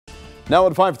Now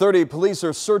at 5:30, police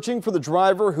are searching for the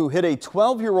driver who hit a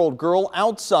 12-year-old girl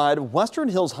outside Western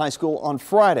Hills High School on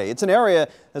Friday. It's an area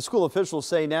that school officials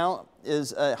say now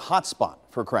is a hotspot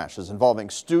for crashes involving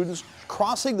students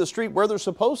crossing the street where they're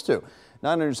supposed to.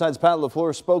 9 on your side's Pat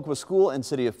LaFleur spoke with school and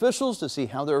city officials to see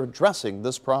how they're addressing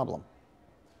this problem.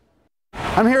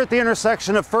 I'm here at the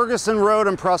intersection of Ferguson Road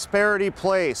and Prosperity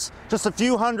Place, just a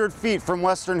few hundred feet from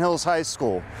Western Hills High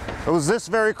School. It was this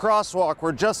very crosswalk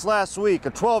where just last week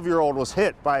a 12-year-old was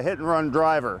hit by a hit-and-run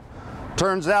driver.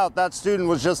 Turns out that student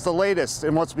was just the latest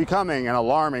in what's becoming an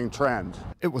alarming trend.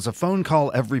 It was a phone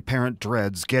call every parent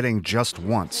dreads getting just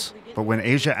once. But when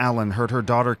Asia Allen heard her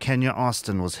daughter Kenya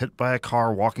Austin was hit by a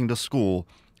car walking to school,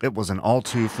 it was an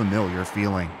all-too-familiar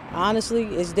feeling. Honestly,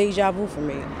 it's déjà vu for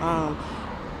me.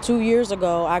 2 years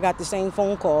ago, I got the same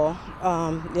phone call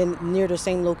near the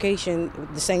same location.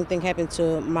 The same thing happened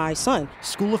to my son.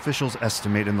 School officials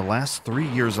estimate in the last 3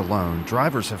 years alone,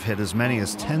 drivers have hit as many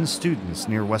as 10 students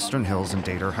near Western Hills and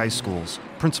Dater high schools.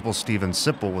 Principal Stephen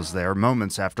Sipple was there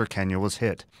moments after Kenya was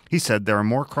hit. He said there are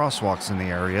more crosswalks in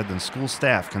the area than school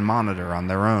staff can monitor on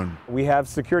their own. We have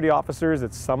security officers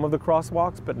at some of the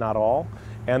crosswalks, but not all.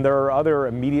 And there are other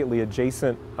immediately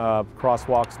adjacent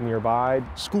crosswalks nearby.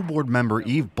 School board member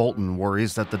Eve Bolton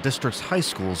worries that the district's high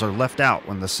schools are left out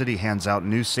when the city hands out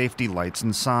new safety lights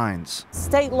and signs.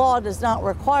 State law does not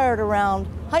require it around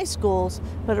high schools,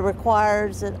 but it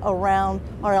requires it around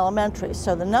our elementaries.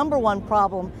 So the number one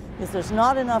problem is there's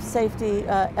not enough safety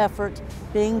effort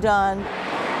being done.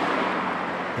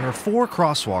 There are 4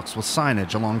 crosswalks with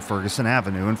signage along Ferguson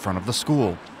Avenue in front of the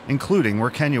school, including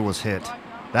where Kenya was hit.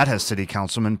 That has City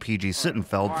Councilman P.G.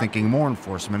 Sittenfeld thinking more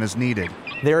enforcement is needed.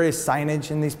 There is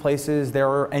signage in these places. There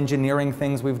are engineering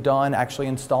things we've done, actually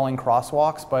installing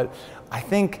crosswalks. But I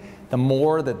think the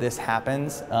more that this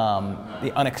happens,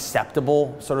 the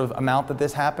unacceptable sort of amount that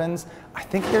this happens, I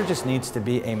think there just needs to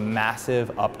be a massive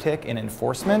uptick in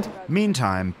enforcement.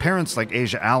 Meantime, parents like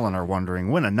Asia Allen are wondering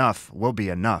when enough will be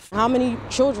enough. How many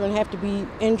children have to be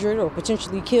injured or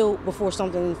potentially killed before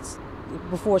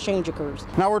change occurs?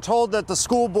 Now we're told that the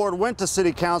school board went to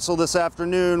City Council this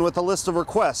afternoon with a list of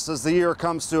requests as the year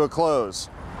comes to a close.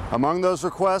 Among those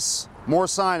requests, more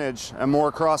signage and more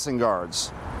crossing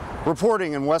guards.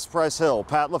 Reporting in West Price Hill,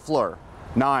 Pat LaFleur,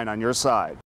 9 on your side.